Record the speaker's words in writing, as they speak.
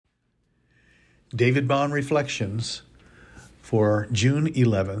David Bond Reflections for June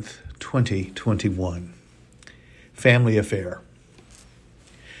 11th, 2021. Family Affair.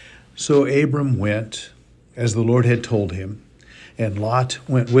 So Abram went, as the Lord had told him, and Lot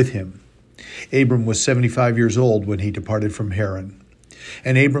went with him. Abram was 75 years old when he departed from Haran.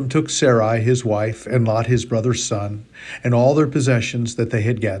 And Abram took Sarai his wife, and Lot his brother's son, and all their possessions that they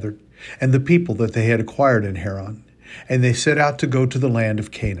had gathered, and the people that they had acquired in Haran, and they set out to go to the land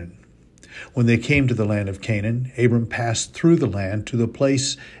of Canaan. When they came to the land of Canaan, Abram passed through the land to the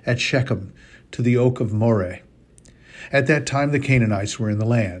place at Shechem, to the oak of Moreh. At that time the Canaanites were in the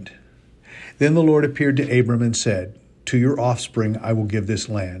land. Then the Lord appeared to Abram and said, "To your offspring I will give this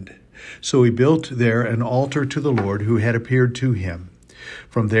land." So he built there an altar to the Lord who had appeared to him.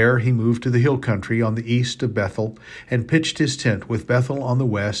 From there he moved to the hill country on the east of Bethel, and pitched his tent with Bethel on the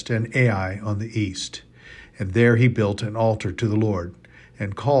west and Ai on the east. And there he built an altar to the Lord,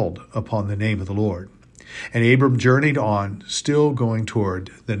 and called upon the name of the Lord. And Abram journeyed on, still going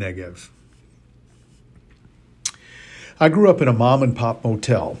toward the Negev. I grew up in a mom-and-pop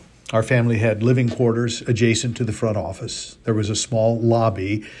motel. Our family had living quarters adjacent to the front office. There was a small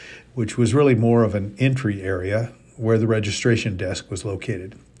lobby, which was really more of an entry area, where the registration desk was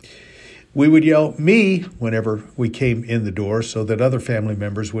located. We would yell, "Me," whenever we came in the door so that other family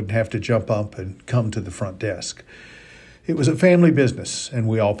members wouldn't have to jump up and come to the front desk. It was a family business, and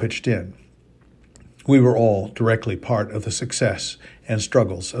we all pitched in. We were all directly part of the success and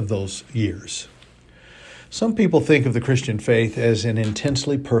struggles of those years. Some people think of the Christian faith as an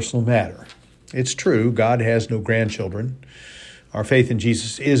intensely personal matter. It's true, God has no grandchildren. Our faith in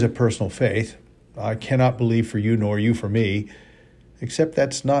Jesus is a personal faith. I cannot believe for you nor you for me, except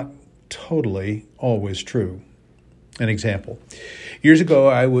that's not totally always true. An example. Years ago,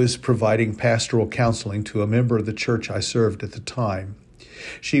 I was providing pastoral counseling to a member of the church I served at the time.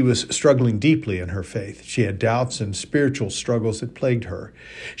 She was struggling deeply in her faith. She had doubts and spiritual struggles that plagued her.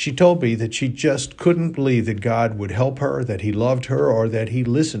 She told me that she just couldn't believe that God would help her, that He loved her, or that He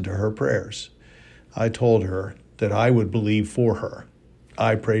listened to her prayers. I told her that I would believe for her.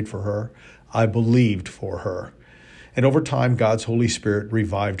 I prayed for her. I believed for her. And over time, God's Holy Spirit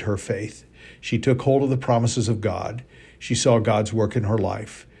revived her faith. She took hold of the promises of God. She saw God's work in her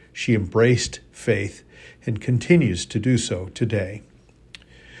life. She embraced faith and continues to do so today.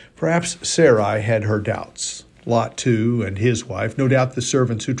 Perhaps Sarai had her doubts. Lot, too, and his wife, no doubt the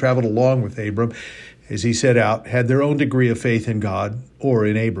servants who traveled along with Abram as he set out, had their own degree of faith in God or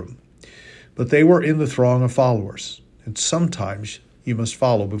in Abram. But they were in the throng of followers, and sometimes you must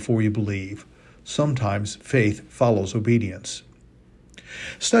follow before you believe. Sometimes faith follows obedience.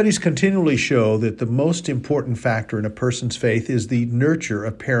 Studies continually show that the most important factor in a person's faith is the nurture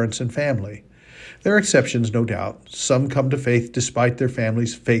of parents and family. There are exceptions, no doubt. Some come to faith despite their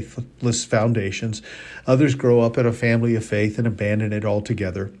family's faithless foundations. Others grow up in a family of faith and abandon it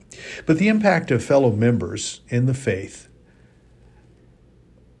altogether. But the impact of fellow members in the faith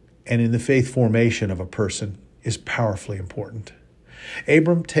and in the faith formation of a person is powerfully important.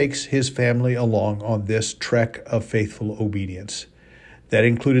 Abram takes his family along on this trek of faithful obedience. That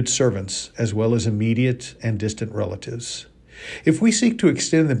included servants as well as immediate and distant relatives. If we seek to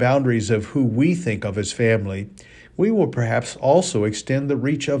extend the boundaries of who we think of as family, we will perhaps also extend the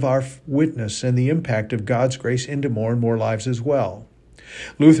reach of our witness and the impact of God's grace into more and more lives as well.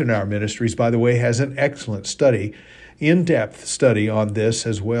 Lutheran Hour Ministries, by the way, has an excellent study, in-depth study on this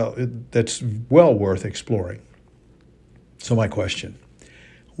as well, that's well worth exploring. So my question,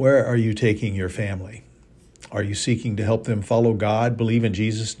 where are you taking your family? Are you seeking to help them follow God, believe in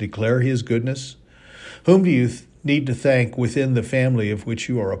Jesus, declare His goodness? Whom do you need to thank within the family of which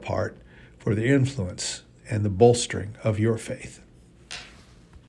you are a part for the influence and the bolstering of your faith?